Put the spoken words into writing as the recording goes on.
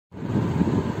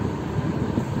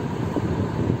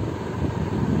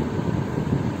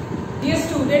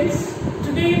students,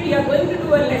 today we are going to do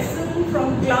a lesson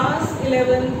from class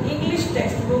 11 English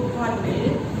textbook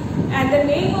Hornbill, and the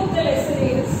name of the lesson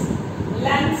is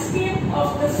Landscape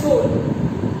of the Soul,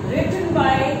 written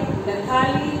by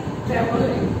Nathalie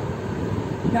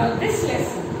Tremolin. Now this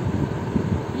lesson,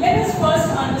 let us first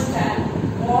understand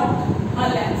what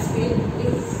a landscape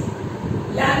is.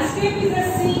 Landscape is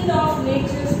a scene of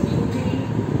nature's beauty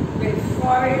with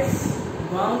forests,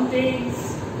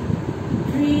 mountains,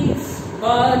 trees,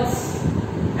 birds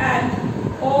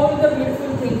and all the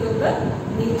beautiful things of the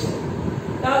nature.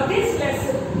 Now this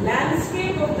lesson,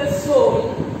 Landscape of the Soul,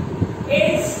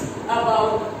 is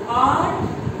about art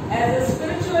as a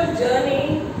spiritual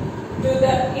journey to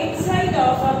the inside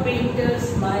of a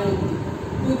painter's mind,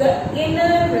 to the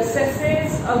inner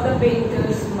recesses of the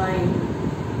painter's mind.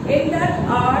 In that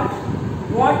art,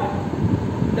 what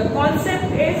the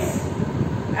concept is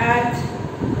and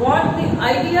what the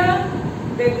idea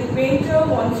that the painter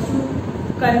wants to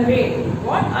convey,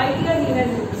 what idea he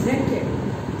has represented.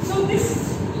 So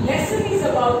this lesson is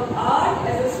about art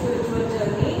as a spiritual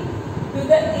journey to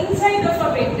the inside of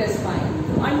a painter's mind,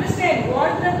 to understand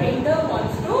what the painter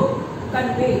wants to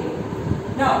convey.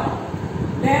 Now,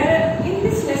 in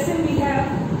this lesson we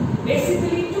have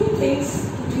basically two things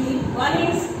to deal. One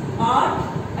is art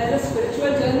as a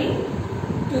spiritual journey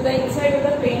to the inside of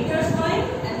the painter's mind,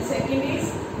 and second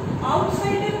is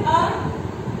outsider art,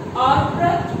 art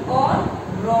or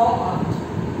raw art.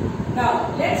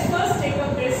 Now let's first take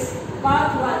up this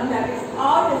part 1, that is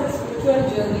art as a spiritual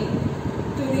journey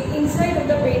to the inside of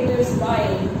the painter's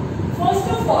mind. First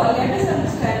of all, let us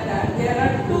understand that there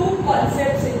are two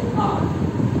concepts in art.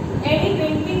 Any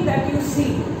painting that you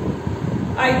see,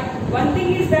 one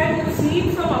thing is that you see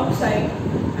it from outside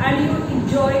and you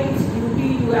enjoy its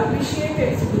beauty, you appreciate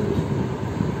its beauty,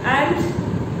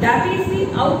 and that is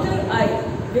the outer eye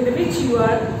with which you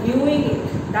are viewing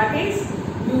it. That is,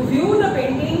 you view the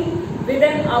painting with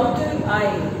an outer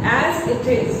eye as it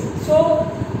is. So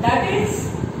that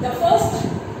is the first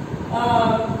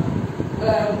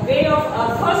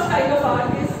first kind of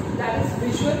art is that is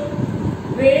visual,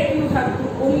 where you have to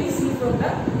only see from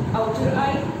the outer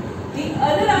eye. The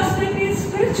other aspect is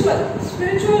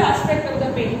spiritual aspect of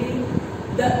the painting,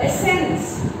 the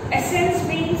essence. Essence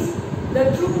means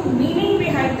the true meaning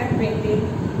behind that painting,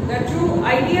 the true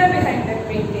idea behind that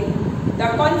painting, the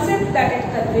concept that it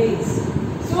conveys.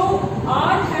 So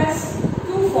art has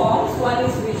two forms. One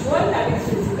is visual, that is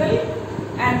physical,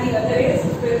 and the other is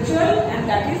spiritual, and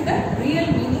that is the real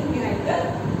meaning behind the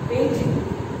painting.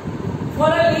 For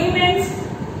a layman,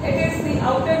 it is the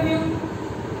outer view.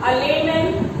 A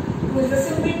layman who is a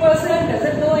simple person,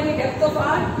 doesn't know any depth of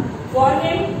art, for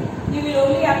him he will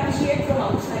only appreciate from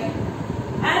outside.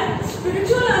 And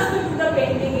spiritual aspect of the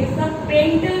painting is the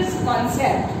painter's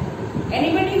concept.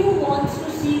 Anybody who wants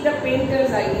to see the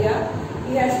painter's idea,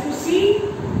 he has to see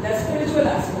the spiritual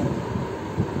aspect.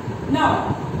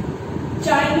 Now,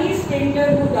 Chinese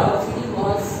painter Wu Daozi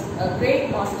was a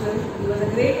great master, he was a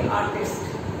great artist.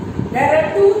 There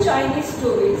are two Chinese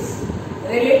stories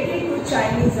related to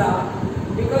Chinese art,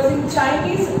 because in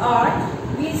Chinese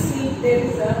art we see there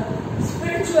is a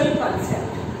spiritual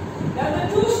concept. Now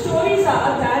the two stories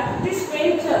are that this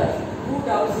painter Wu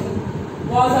Daozi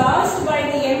was asked by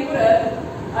the emperor,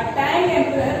 a Tang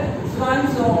emperor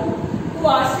Xuanzong, who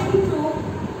asked him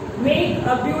to make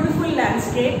a beautiful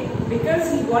landscape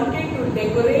because he wanted to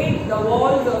decorate the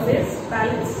walls of his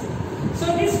palace. So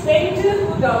this painter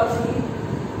Wu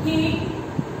Daozi, he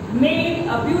made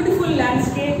a beautiful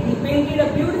landscape, he painted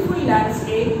a beautiful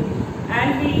landscape,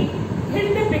 and he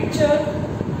hid the picture,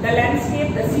 the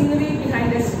landscape, the scenery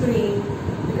behind a screen,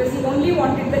 because he only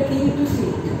wanted the king to see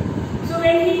it. So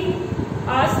when he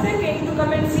asked the king to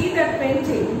come and see that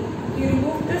painting, he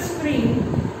removed the screen.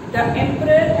 The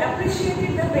emperor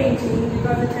appreciated the painting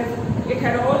because it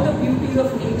had all the beauties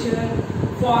of nature,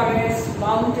 forests,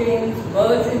 mountains,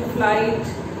 birds in flight,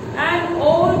 and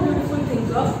all beautiful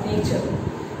things of nature.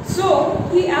 So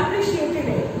he appreciated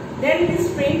it. Then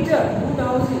this painter Wu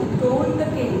Daozi told the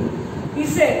king, he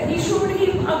said, he showed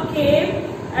him a cave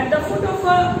at the foot of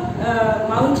a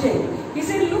mountain. He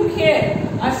said, look here,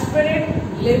 a spirit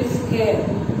lives here.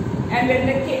 And when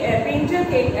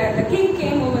the king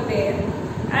came over there,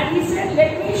 and he said,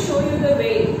 let me show you the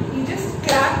way. He just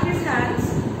clapped his hands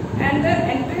and the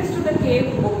entrance to the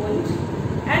cave opened.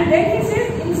 And then he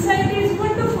says, inside is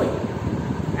wonderful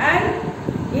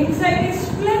and inside is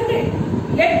splendid.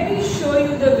 Let me show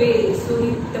you the way. So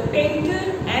the painter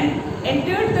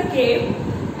entered the cave.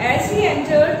 As he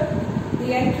entered,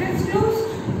 the entrance closed.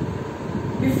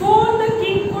 Before the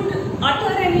king could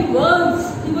utter any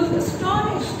words, he was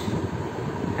astonished.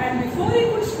 And before he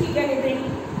could speak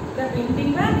anything,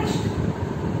 vanished.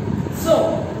 So,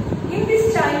 in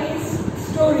this Chinese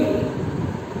story,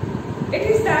 it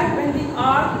is that when the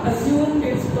art assumed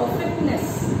its perfectness,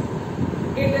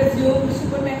 it assumed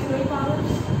supernatural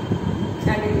powers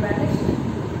and it vanished.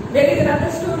 There is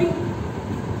another story,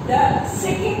 the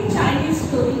second Chinese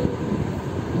story,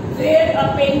 where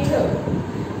a painter,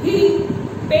 he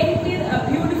painted a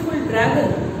beautiful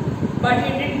dragon, but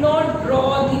he did not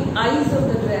draw the eyes of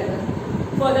the dragon,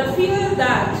 for the fear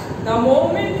that the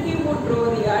moment he would draw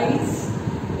the eyes,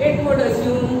 it would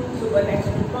assume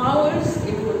supernatural powers,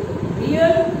 it would look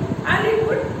real, and it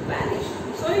would vanish.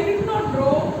 So he did not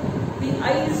draw the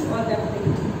eyes on the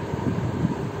painting.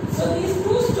 So these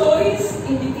two stories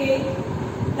indicate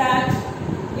that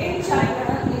in China,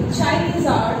 in Chinese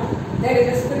art, there is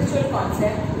a spiritual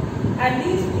concept, and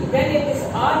when this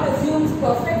art assumes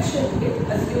perfection, it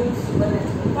assumes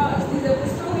supernatural powers. These are the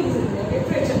stories in the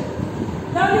literature.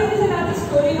 Now there is another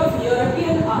story of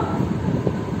European art.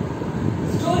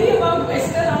 Story about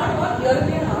Western art or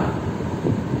European art,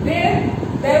 where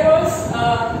there was a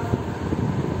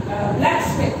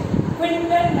blacksmith,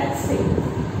 Quinton Metzing.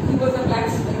 He was a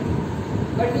blacksmith,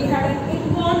 but he had an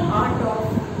inborn art of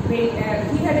he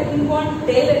had an inborn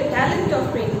talent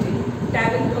of painting,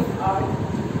 talent of art,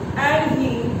 and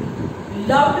he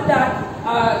loved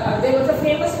that. There was a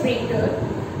famous painter,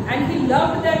 and he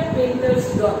loved that painter's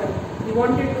daughter. He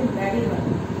wanted to marry her,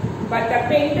 but the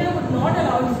painter would not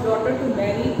allow his daughter to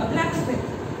marry a blacksmith.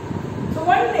 So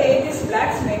one day, this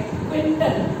blacksmith,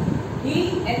 Quinton,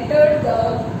 he entered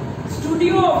the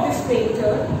studio of this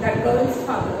painter, that girl's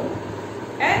father,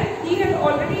 and he had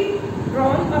already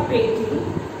drawn a painting,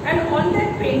 and on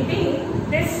that painting,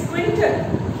 this Quinton,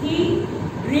 he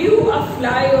drew a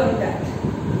fly on that.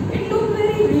 It looked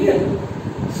very real.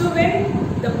 So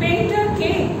when the painter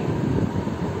came,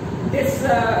 this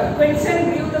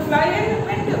Quinton drew the fly and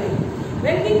went away.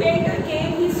 When the painter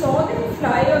came, he saw the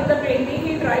fly on the painting,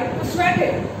 he tried to swat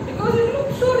it because it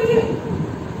looked so real.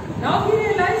 Now he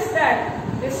realized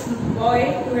that this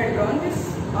boy who had drawn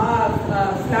this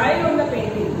fly on the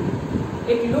painting,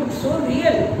 it looked so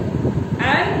real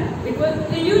and it was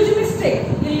illusionistic.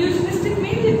 Illusionistic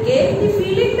means it gave the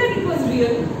feeling that it was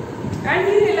real, and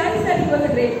he realized that he was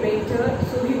a great painter.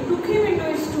 So he took him into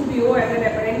his studio as an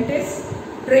apprentice,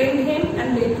 trained him,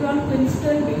 and later on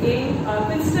Winston became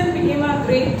a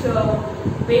great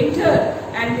painter,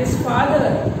 and his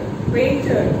father,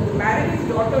 painter, married his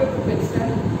daughter to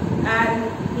Winston,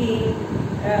 and he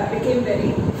became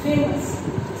very famous.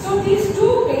 So these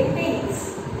two paintings,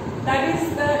 that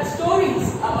is the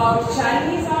stories about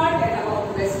Chinese art and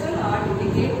about Western art,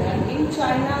 indicate that in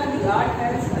China the art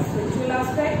has a spiritual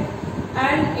aspect,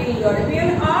 and in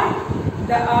European art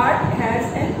the art has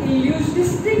an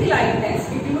illusionistic likeness.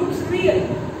 It looks real,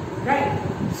 right?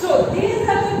 So these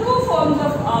are the two forms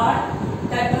of art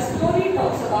that the story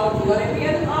talks about: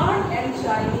 European art and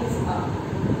Chinese art,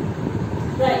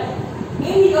 right?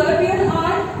 In European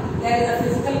art, there is a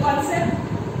physical concept.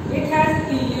 It has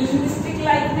illusionistic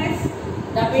likeness.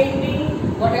 The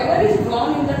painting, whatever is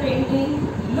drawn in the painting,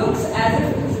 looks as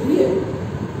if it is real.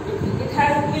 It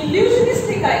has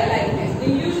illusionistic likeness.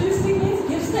 Illusionistic means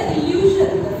gives the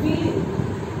illusion, the feeling.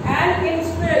 And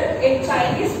in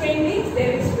Chinese paintings,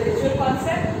 there is spiritual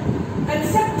concept.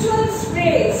 Conceptual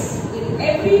space in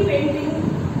every painting,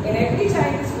 in every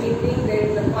Chinese painting, there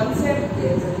is a concept,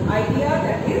 there is an idea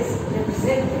that is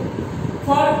represented.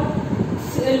 For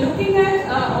looking at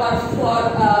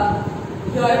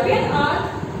European art,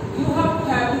 you have to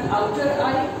have the outer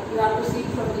eye. You have to see it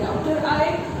from the outer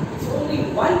eye. It's only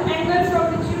one angle from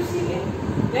which you see it.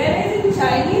 Whereas in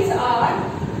Chinese art,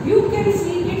 you can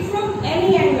see it from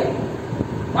any angle.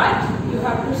 But you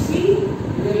have to see,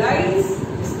 realize,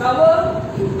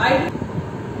 discover the idea.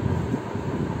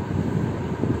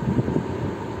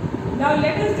 Now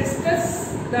let us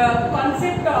discuss the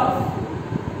concept of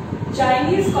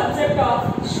Chinese concept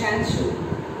of shanshu.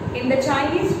 In the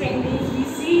Chinese paintings, we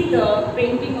see the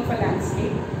painting of a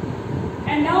landscape,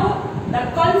 and now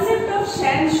the concept of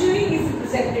shanshu is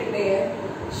represented there.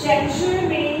 Shanshu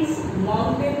means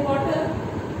mountain water,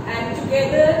 and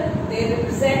together they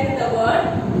represent the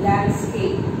word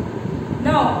landscape.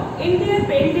 Now, in their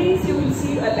paintings, you will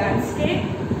see a landscape.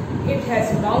 It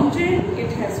has mountain,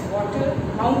 it has water,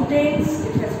 mountains,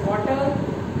 it has water.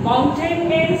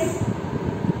 Mountain is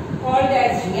called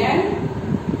as yang,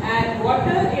 and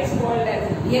water is called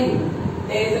as yin.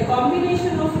 There is a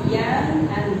combination of yang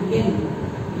and yin.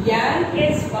 Yang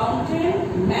is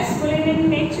mountain, masculine in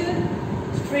nature,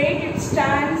 straight it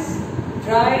stands,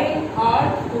 dry,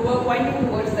 hard, pointing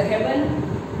towards the heaven.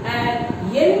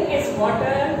 And yin is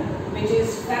water, which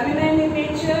is feminine in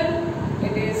nature.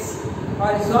 It is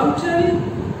horizontal,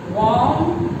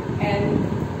 warm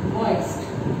and moist.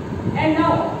 And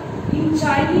now in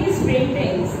Chinese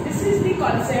paintings, this is the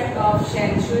concept of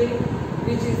shan shui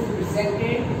which is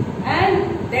represented,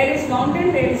 and there is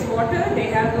mountain, there is water, they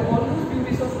have all those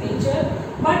beauties of nature.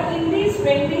 But in these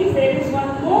paintings there is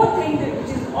one more thing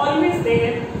which is always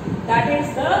there, that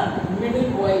is the middle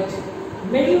void.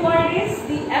 Middle void is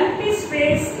the empty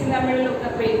space in the middle of the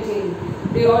painting.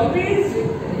 They always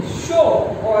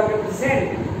show or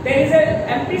represent there is an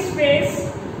empty space,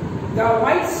 the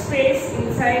white space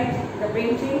inside the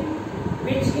painting,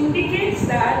 which indicates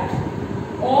that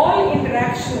all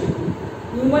interaction,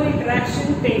 human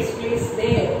interaction takes place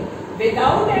there.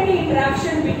 Without any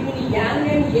interaction between yang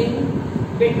and yin,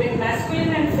 between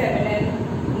masculine and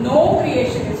feminine, no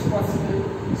creation is possible.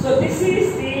 So this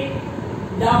is the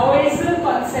Taoism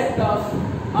concept of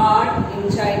art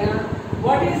in China.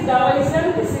 What is Taoism?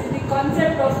 This is the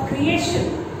concept of creation.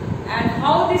 And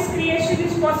how this creation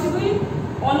is possible?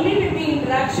 Only with the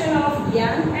interaction of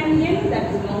yang and yin,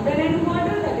 that is mountain and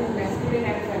water, that is masculine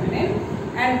and feminine,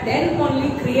 and then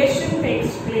only creation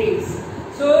takes place.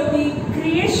 So the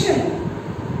creation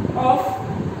of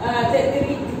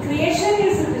the creation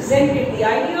is represented, the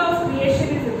idea of creation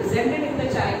is represented in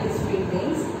the Chinese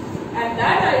paintings, and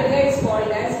that idea is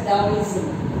called as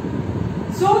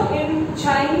Taoism. So in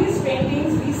Chinese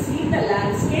paintings we see the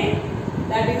landscape,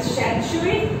 that is shan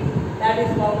shui, that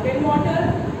is mountain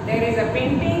water. There is a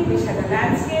painting which has a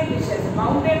landscape, which has a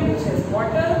mountain, which has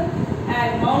water,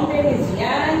 and mountain is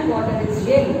yang, water is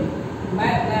yin.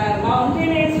 Mountain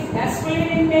is masculine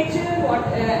in nature,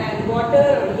 and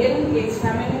water or yin is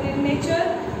feminine in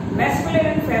nature. Masculine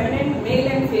and feminine,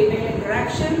 male and female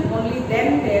interaction, only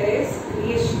then there is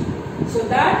creation. So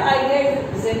that idea is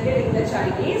represented in the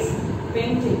Chinese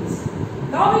paintings.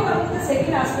 Now we come to the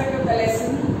second aspect of the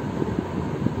lesson.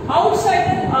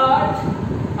 Outsider art,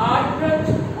 art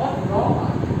or raw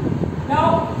art.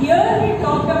 Now here we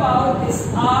talked about this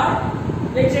art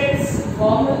which is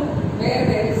formal, where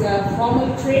there is a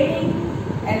formal training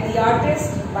and the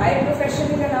artist by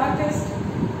profession is an artist.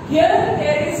 Here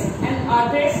there is an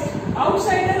artist.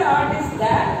 Outsider art is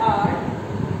that art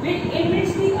in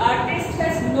which the artist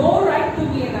has no right to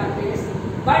be an artist,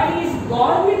 but he is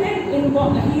born with it.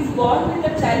 He is born with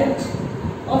the talent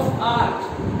of art,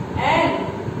 and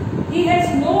he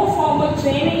has no formal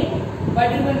training,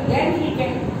 but even then he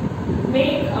can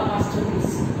make a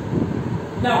masterpiece.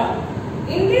 Now,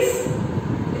 in this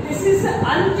is the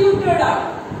untutored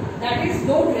art, that is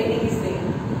no training is there.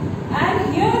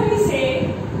 And here we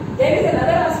say there is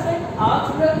another aspect,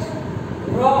 art,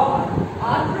 raw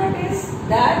art. Art is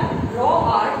that raw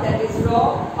art, that is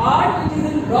raw art which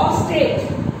is in raw state.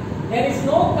 There is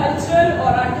no cultural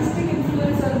or artistic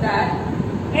influence on that.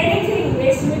 Anything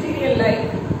waste material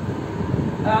like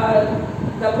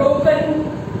the broken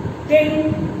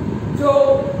tin,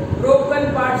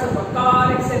 broken parts of a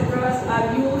car, etc.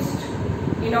 are used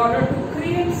in order to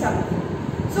create something.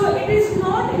 So it is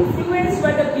not influenced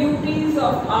by the beauties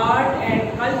of art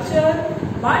and culture,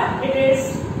 but it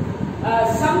is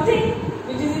something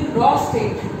which is in raw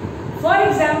state. For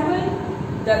example,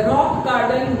 the rock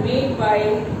garden made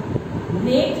by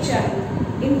Nek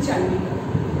Chand in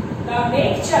Chandigarh. Now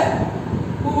Nek Chand,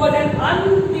 who was an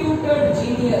untutored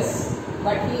genius,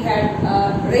 but he had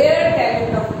a rare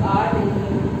talent of art in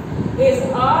him. His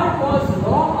art was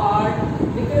raw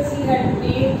art because he had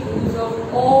made use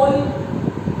of all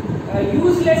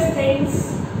useless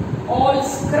things, all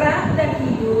scrap that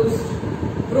he used,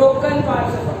 broken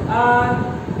parts of a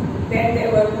car, then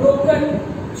there were broken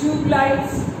tube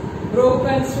lights,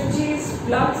 broken switches,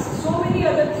 plugs, so many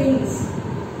other things.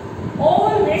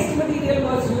 All waste material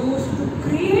was used to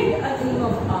create a thing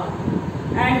of art,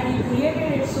 and he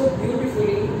created it so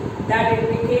beautifully that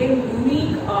it became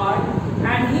unique art,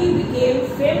 and he became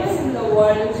famous in the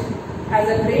world as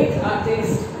a great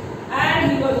artist,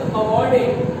 and he was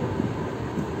awarded.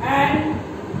 And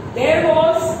there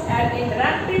was an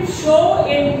interactive show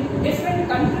in different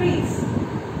countries.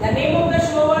 The name of the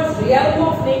show was Realm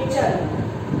of Nature.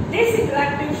 This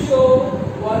interactive show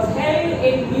was held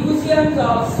in museums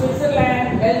of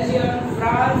Switzerland, Belgium,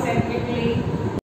 France and